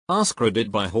AskReddit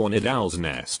by Horned Owl's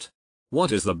Nest.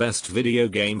 What is the best video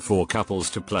game for couples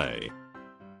to play?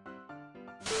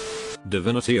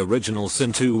 Divinity Original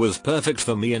Sin 2 was perfect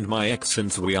for me and my ex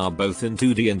since we are both in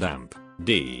 2D and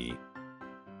AMP-D.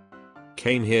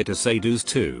 Came here to say Deuce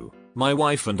 2. My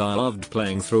wife and I loved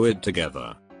playing through it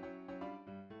together.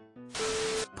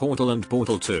 Portal and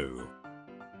Portal 2.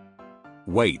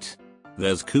 Wait.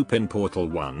 There's Coop in Portal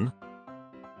 1?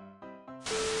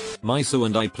 Miso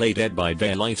and I play Dead by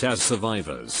Daylight as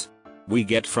survivors. We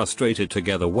get frustrated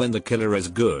together when the killer is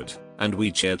good, and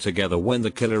we cheer together when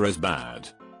the killer is bad.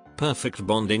 Perfect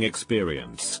bonding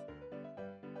experience.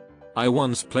 I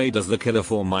once played as the killer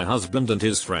for my husband and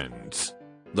his friends.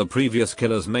 The previous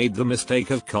killers made the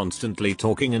mistake of constantly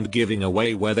talking and giving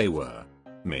away where they were.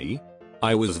 Me?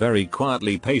 I was very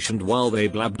quietly patient while they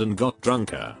blabbed and got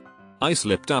drunker. I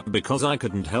slipped up because I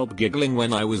couldn't help giggling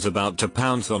when I was about to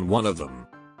pounce on one of them.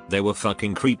 They were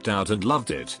fucking creeped out and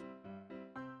loved it.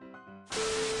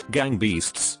 Gang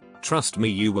Beasts, trust me,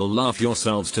 you will laugh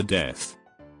yourselves to death.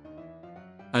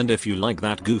 And if you like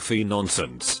that goofy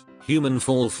nonsense, Human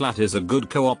Fall Flat is a good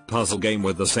co-op puzzle game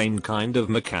with the same kind of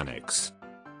mechanics.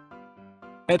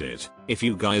 Edit. If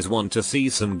you guys want to see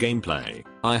some gameplay,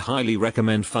 I highly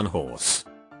recommend Fun Horse.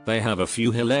 They have a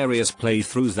few hilarious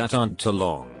playthroughs that aren't too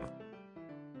long.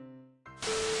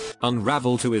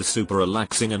 Unravel 2 is super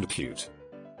relaxing and cute.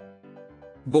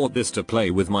 Bought this to play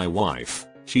with my wife.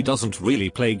 She doesn't really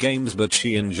play games but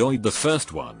she enjoyed the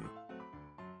first one.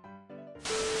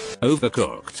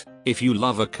 Overcooked. If you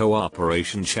love a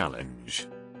cooperation challenge,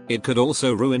 it could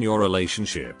also ruin your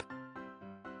relationship.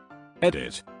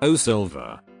 Edit. Oh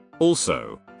Silver.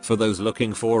 Also, for those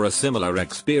looking for a similar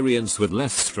experience with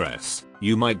less stress,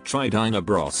 you might try Diner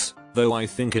Bros, though I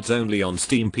think it's only on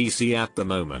Steam PC at the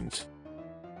moment.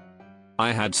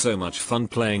 I had so much fun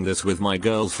playing this with my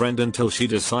girlfriend until she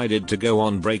decided to go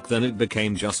on break, then it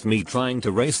became just me trying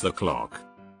to race the clock.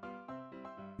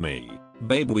 Me.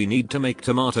 Babe, we need to make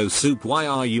tomato soup, why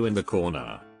are you in the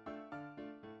corner?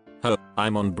 Huh,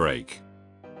 I'm on break.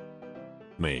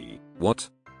 Me. What?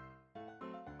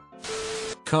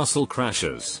 Castle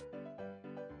Crashers.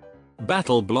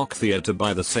 Battle Block Theater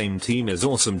by the same team is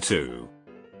awesome too.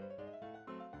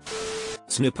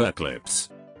 Snipperclips.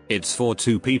 It's for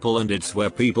 2 people and it's where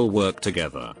people work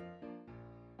together.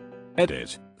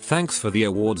 Edit. Thanks for the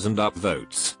awards and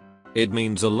upvotes. It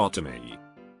means a lot to me.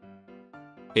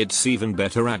 It's even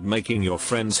better at making your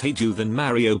friends hate you than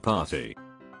Mario Party.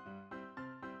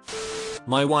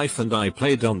 My wife and I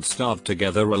play Don't Starve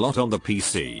together a lot on the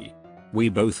PC. We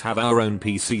both have our own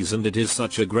PCs and it is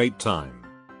such a great time.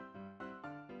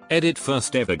 Edit.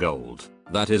 First ever gold.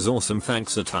 That is awesome,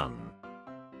 thanks a ton.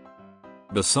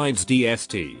 Besides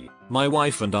DST, my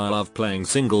wife and I love playing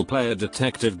single-player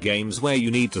detective games where you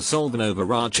need to solve an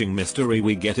overarching mystery.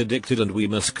 We get addicted and we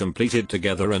must complete it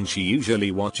together, and she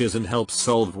usually watches and helps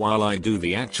solve while I do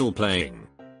the actual playing.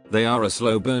 They are a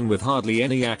slow burn with hardly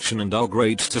any action and are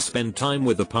great to spend time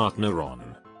with a partner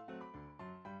on.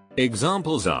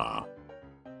 Examples are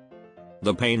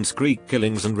The Payne's Creek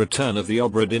Killings and Return of the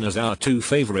Obra Dinn as our 2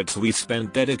 favorites we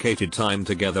spent dedicated time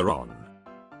together on.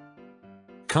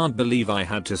 Can't believe I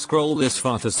had to scroll this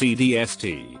far to see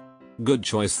DST. Good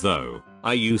choice though,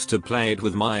 I used to play it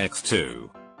with my ex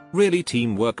too. Really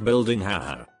teamwork building,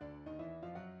 haha.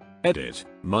 Edit.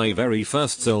 My very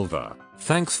first silver.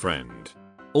 Thanks friend.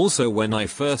 Also when I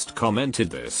first commented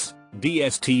this,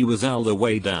 DST was all the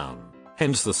way down,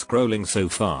 hence the scrolling so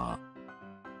far.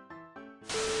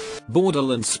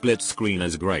 Borderlands split screen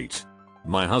is great.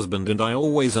 My husband and I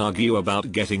always argue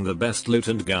about getting the best loot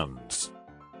and guns.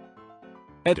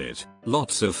 Edit.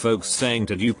 Lots of folks saying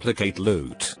to duplicate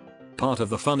loot. Part of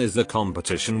the fun is the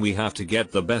competition. We have to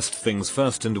get the best things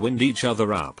first and wind each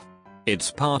other up. It's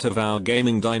part of our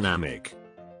gaming dynamic.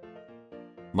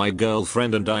 My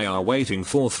girlfriend and I are waiting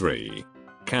for 3.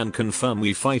 Can confirm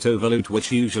we fight over loot,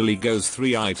 which usually goes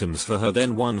 3 items for her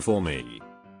then 1 for me.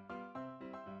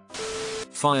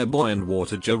 Fireboy and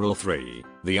Water Girl 3.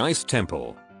 The Ice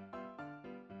Temple.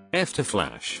 F to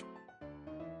Flash.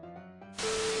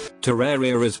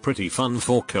 Terraria is pretty fun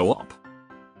for co-op.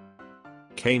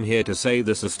 Came here to say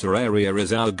this as Terraria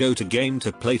is our go-to game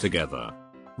to play together.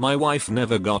 My wife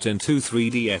never got into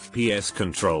 3D FPS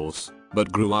controls,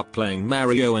 but grew up playing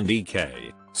Mario and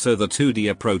EK, so the 2D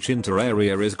approach in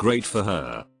Terraria is great for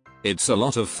her. It's a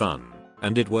lot of fun,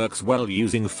 and it works well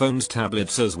using phones,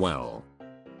 tablets as well.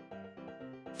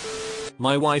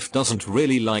 My wife doesn't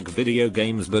really like video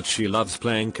games but she loves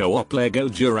playing co-op Lego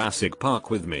Jurassic Park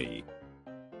with me.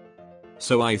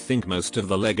 So I think most of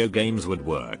the Lego games would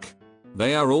work.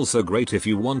 They are also great if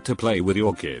you want to play with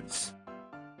your kids.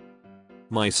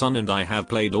 My son and I have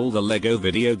played all the LEGO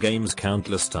video games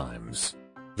countless times.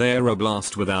 They're a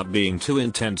blast without being too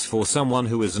intense for someone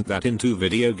who isn't that into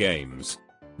video games.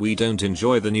 We don't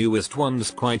enjoy the newest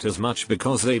ones quite as much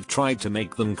because they've tried to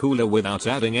make them cooler without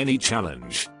adding any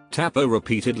challenge. Tap O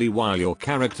repeatedly while your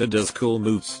character does cool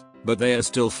moves, but they are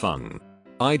still fun.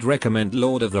 I'd recommend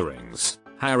Lord of the Rings,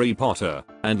 Harry Potter,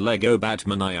 and LEGO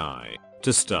Batman II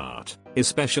to start,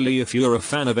 especially if you're a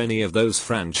fan of any of those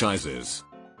franchises.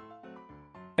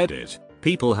 Edit.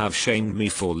 People have shamed me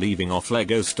for leaving off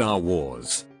LEGO Star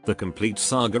Wars, the complete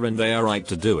saga, and they are right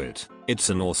to do it. It's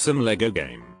an awesome LEGO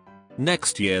game.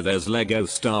 Next year there's LEGO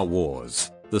Star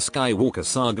Wars, the Skywalker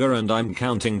Saga, and I'm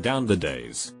counting down the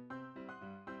days.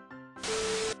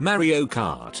 Mario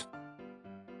Kart.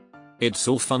 It's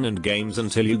all fun and games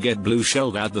until you get blue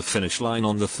shelled at the finish line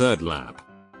on the third lap.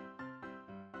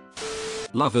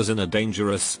 Lovers in a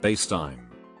dangerous space-time.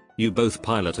 You both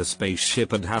pilot a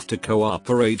spaceship and have to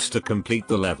cooperate to complete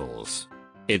the levels.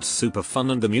 It's super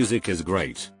fun and the music is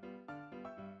great.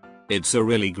 It's a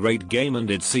really great game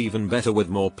and it's even better with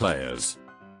more players.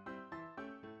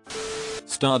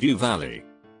 Stardew Valley.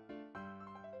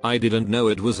 I didn't know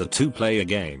it was a 2-player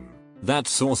game.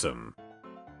 That's awesome.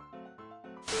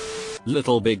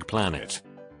 Little Big Planet.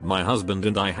 My husband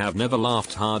and I have never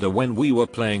laughed harder when we were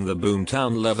playing the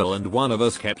Boomtown level and one of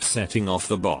us kept setting off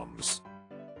the bombs.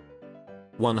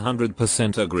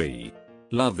 100% agree.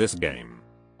 Love this game.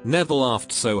 Never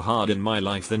laughed so hard in my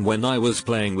life than when I was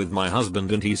playing with my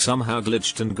husband and he somehow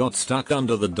glitched and got stuck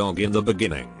under the dog in the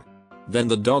beginning. Then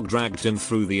the dog dragged him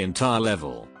through the entire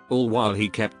level, all while he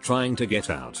kept trying to get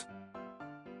out.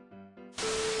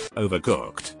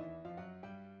 Overcooked.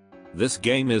 This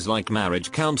game is like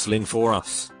marriage counseling for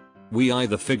us. We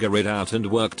either figure it out and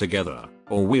work together,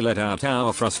 or we let out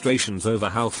our frustrations over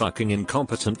how fucking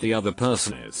incompetent the other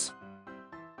person is.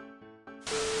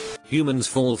 Humans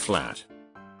Fall Flat.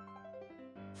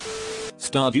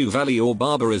 Stardew Valley or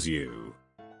Barbara Is You.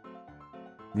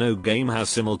 No game has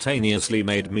simultaneously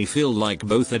made me feel like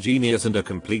both a genius and a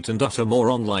complete and utter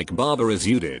moron like Barbara Is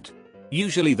You did.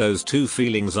 Usually those two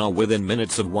feelings are within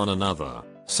minutes of one another,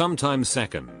 sometimes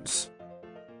seconds.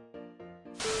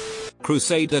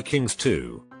 Crusader Kings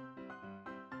 2.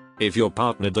 If your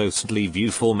partner doesn't leave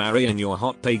you for marrying your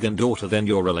hot pagan daughter, then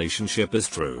your relationship is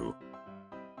true.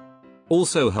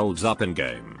 Also holds up in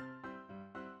game.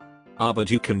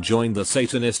 But you can join the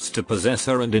Satanists to possess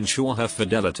her and ensure her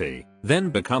fidelity, then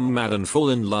become mad and fall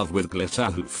in love with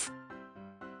Glitterhoof.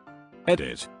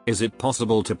 Edit. Is it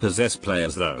possible to possess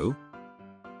players though?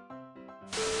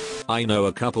 I know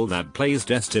a couple that plays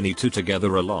Destiny 2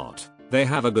 together a lot. They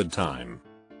have a good time.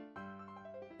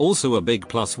 Also a big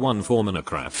 +1 for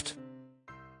Minecraft.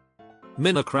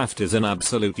 Minecraft is an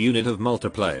absolute unit of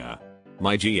multiplayer.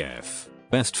 My GF,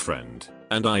 best friend,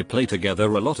 and I play together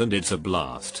a lot and it's a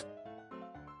blast.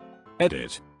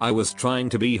 Edit. I was trying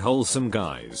to be wholesome,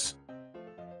 guys.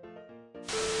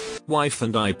 Wife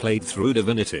and I played through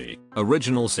Divinity: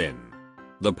 Original Sin.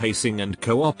 The pacing and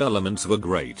co-op elements were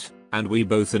great, and we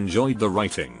both enjoyed the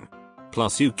writing.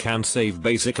 Plus you can save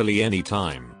basically any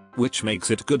time, which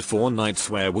makes it good for nights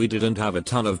where we didn't have a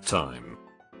ton of time.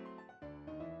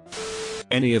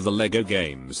 Any of the LEGO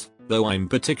games, though I'm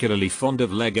particularly fond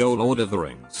of LEGO Lord of the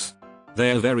Rings.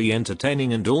 They're very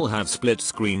entertaining and all have split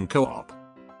screen co-op.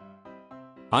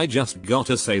 I just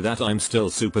gotta say that I'm still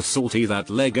super salty that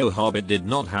LEGO Hobbit did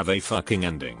not have a fucking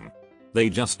ending. They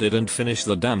just didn't finish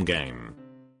the damn game.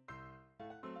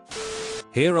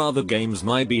 Here are the games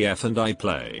my BF and I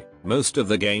play. Most of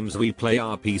the games we play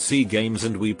are PC games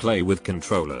and we play with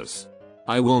controllers.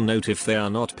 I will note if they are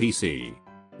not PC.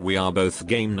 We are both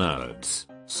game nerds,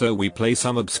 so we play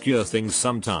some obscure things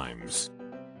sometimes.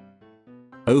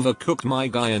 Overcooked, my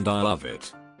guy, and I love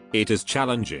it. It is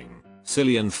challenging,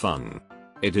 silly and fun.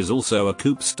 It is also a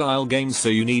coop style game, so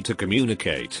you need to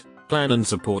communicate, plan and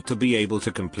support to be able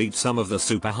to complete some of the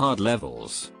super hard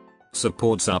levels.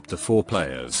 Supports up to 4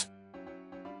 players.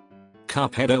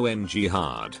 Cuphead OMG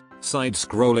hard,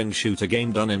 side-scrolling shooter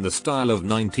game done in the style of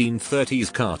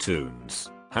 1930s cartoons,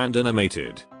 hand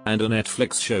animated, and a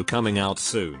Netflix show coming out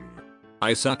soon.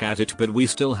 I suck at it, but we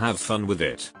still have fun with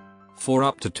it. For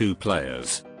up to 2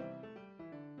 players.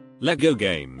 LEGO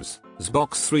games,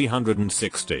 Xbox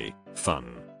 360,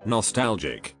 fun,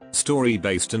 nostalgic,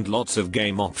 story-based and lots of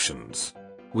game options.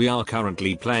 We are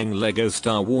currently playing LEGO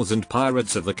Star Wars and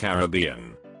Pirates of the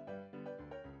Caribbean.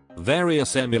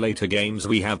 Various emulator games.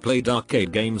 We have played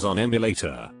arcade games on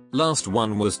emulator. Last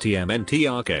one was TMNT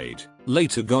Arcade.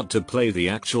 Later got to play the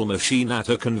actual machine at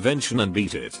a convention and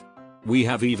beat it. We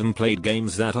have even played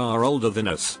games that are older than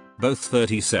us, both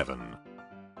 37.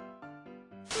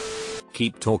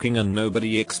 Keep talking and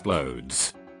nobody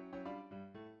explodes.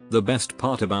 The best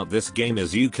part about this game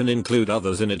is you can include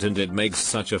others in it and it makes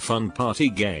such a fun party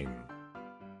game.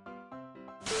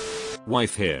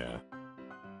 Wife here.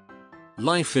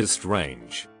 Life is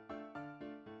Strange.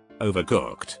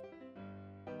 Overcooked.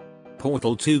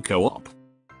 Portal 2 co-op.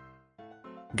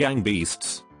 Gang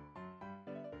Beasts.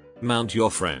 Mount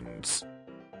Your Friends.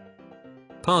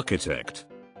 Parkitect.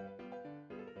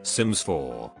 Sims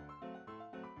 4.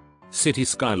 City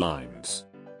Skylines.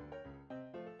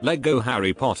 Lego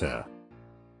Harry Potter.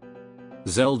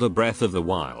 Zelda Breath of the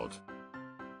Wild.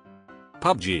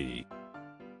 PUBG.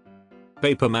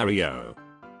 Paper Mario.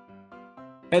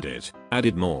 Edit,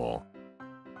 added more.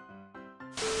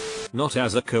 Not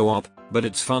as a co-op, but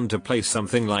it's fun to play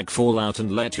something like Fallout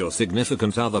and let your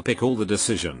significant other pick all the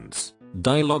decisions,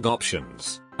 dialogue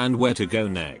options, and where to go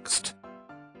next.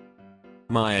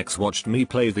 My ex watched me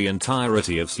play the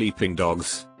entirety of Sleeping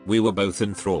Dogs. We were both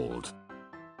enthralled.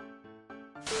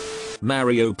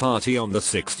 Mario Party on the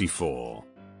 64.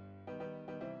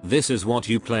 This is what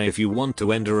you play if you want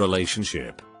to end a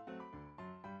relationship.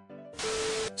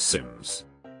 Sims.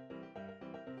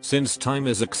 Since time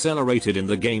is accelerated in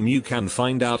the game, you can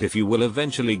find out if you will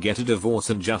eventually get a divorce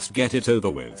and just get it over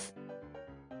with.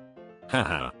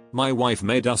 Haha, my wife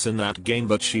made us in that game,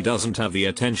 but she doesn't have the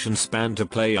attention span to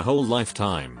play a whole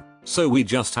lifetime, so we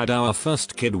just had our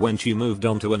first kid when she moved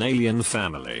on to an alien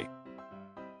family.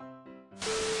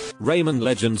 Rayman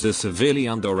Legends is severely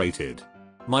underrated.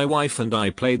 My wife and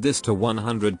I played this to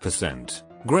 100%.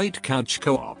 Great couch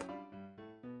co-op.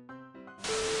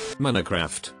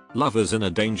 Minecraft. Lovers in a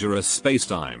Dangerous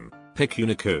Spacetime. Pick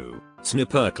Uniku.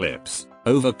 Snipper Clips.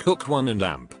 Overcooked 1 and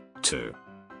AMP 2.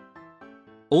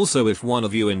 Also, if one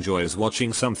of you enjoys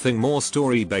watching something more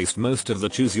story-based, most of the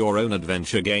choose your own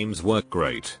adventure games work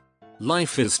great.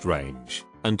 Life is Strange,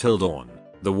 Until Dawn,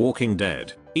 The Walking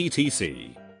Dead,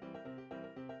 etc.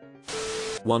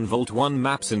 1v1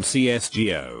 maps in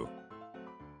CSGO.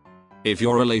 If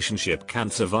your relationship can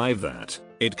survive that,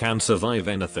 it can survive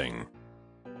anything.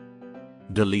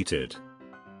 Deleted.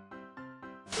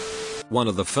 One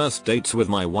of the first dates with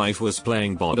my wife was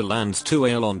playing Borderlands 2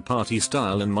 on party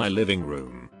style in my living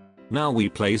room. Now we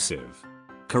play Civ.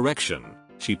 Correction,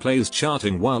 she plays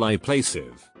charting while I play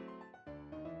Civ.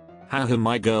 Haha,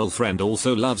 my girlfriend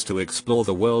also loves to explore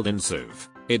the world in Civ.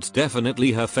 It's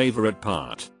definitely her favorite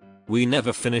part. We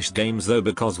never finish games though,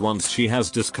 because once she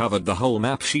has discovered the whole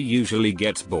map she usually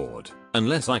gets bored,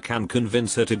 unless I can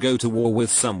convince her to go to war with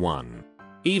someone.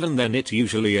 Even then it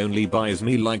usually only buys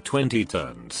me like 20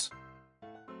 turns.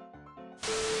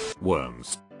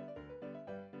 Worms.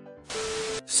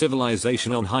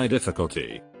 Civilization on high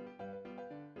difficulty.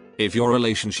 If your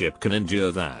relationship can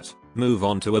endure that, move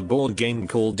on to a board game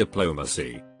called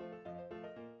Diplomacy.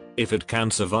 If it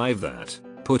can survive that,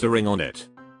 put a ring on it.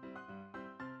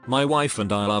 My wife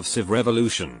and I love Civ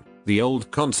Revolution, the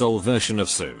old console version of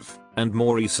Civ, and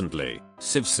more recently,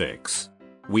 Civ 6.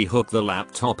 We hook the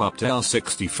laptop up to our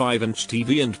 65-inch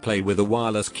TV and play with a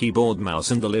wireless keyboard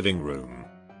mouse in the living room.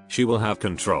 She will have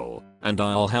control, and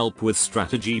I'll help with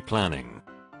strategy planning.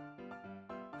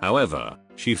 However,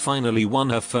 she finally won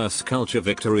her first culture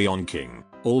victory on King,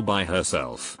 all by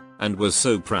herself, and was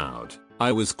so proud.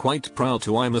 I was quite proud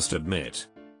too, I must admit.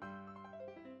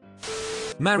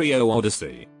 Mario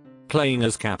Odyssey. Playing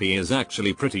as Cappy is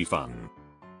actually pretty fun.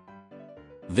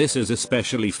 This is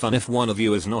especially fun if one of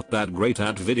you is not that great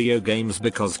at video games,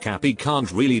 because Cappy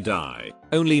can't really die,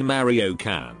 only Mario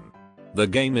can. The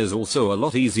game is also a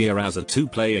lot easier as a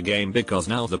two-player game because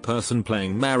now the person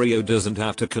playing Mario doesn't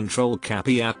have to control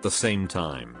Cappy at the same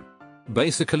time.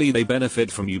 Basically they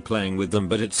benefit from you playing with them,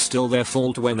 but it's still their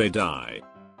fault when they die.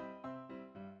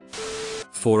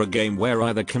 For a game where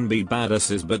either can be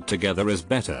badasses but together is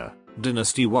better,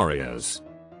 Dynasty Warriors.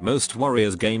 Most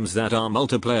Warriors games that are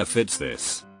multiplayer fits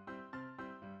this.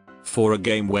 For a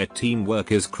game where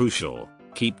teamwork is crucial,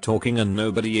 keep talking and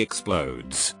nobody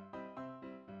explodes.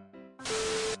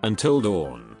 Until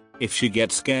Dawn. If she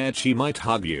gets scared she might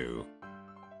hug you.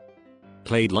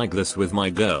 Played like this with my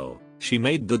girl, she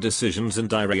made the decisions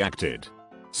and I reacted.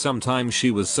 Sometimes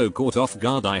she was so caught off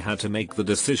guard I had to make the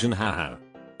decision, haha.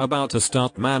 About to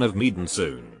start Man of Medan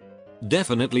soon.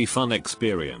 Definitely fun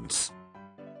experience.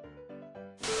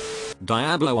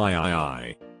 Diablo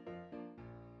III.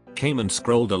 Came and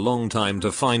scrolled a long time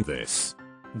to find this.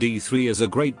 D3 is a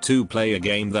great two-player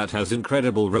game that has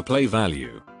incredible replay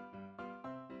value.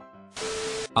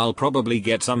 I'll probably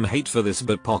get some hate for this,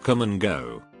 but Pokemon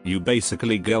Go. You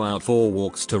basically go out for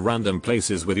walks to random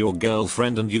places with your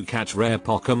girlfriend and you catch rare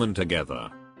Pokemon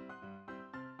together.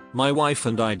 My wife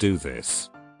and I do this.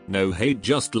 No hate,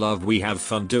 just love, we have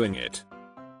fun doing it.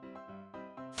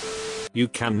 You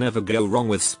can never go wrong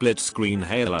with split screen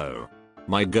Halo.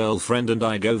 My girlfriend and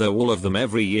I go through all of them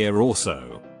every year or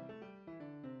so.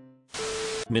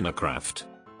 Minecraft.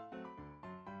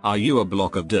 Are you a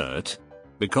block of dirt?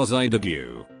 Because I dig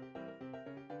you.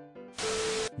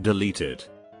 Deleted.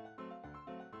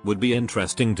 Would be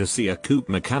interesting to see a coop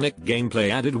mechanic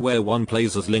gameplay added where one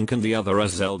plays as Link and the other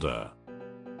as Zelda.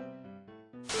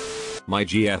 My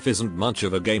GF isn't much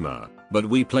of a gamer, but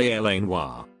we play LA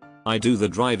Noire. I do the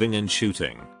driving and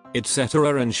shooting,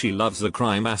 etc., and she loves the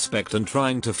crime aspect and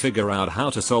trying to figure out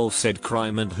how to solve said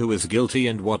crime and who is guilty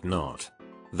and whatnot.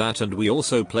 That, and we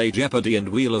also play Jeopardy and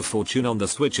Wheel of Fortune on the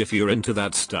Switch if you're into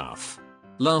that stuff.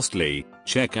 Lastly,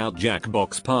 check out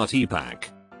Jackbox Party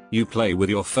Pack. You play with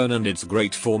your phone and it's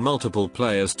great for multiple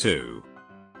players too.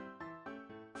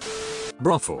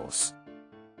 Broforce.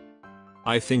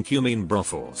 I think you mean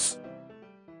Broforce.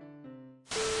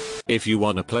 If you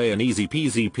wanna play an easy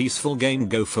peasy peaceful game,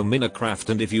 go for Minecraft,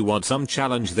 and if you want some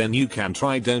challenge then you can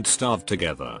try Don't Starve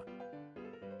Together.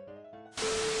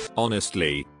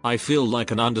 Honestly, I feel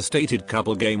like an understated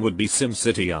couple game would be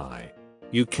SimCity I.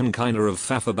 You can kinda of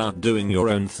faff about doing your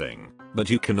own thing, but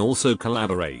you can also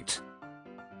collaborate.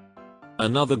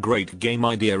 Another great game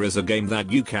idea is a game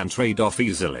that you can trade off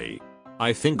easily.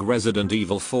 I think Resident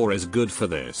Evil 4 is good for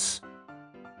this.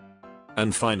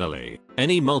 And finally,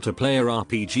 any multiplayer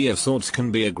RPG of sorts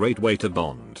can be a great way to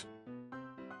bond.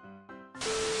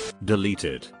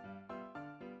 Deleted.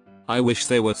 I wish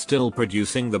they were still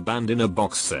producing the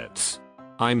Band-in-a-Box sets.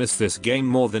 I miss this game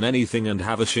more than anything and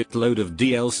have a shitload of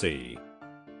DLC.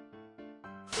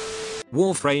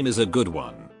 Warframe is a good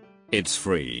one. It's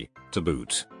free to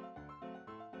boot.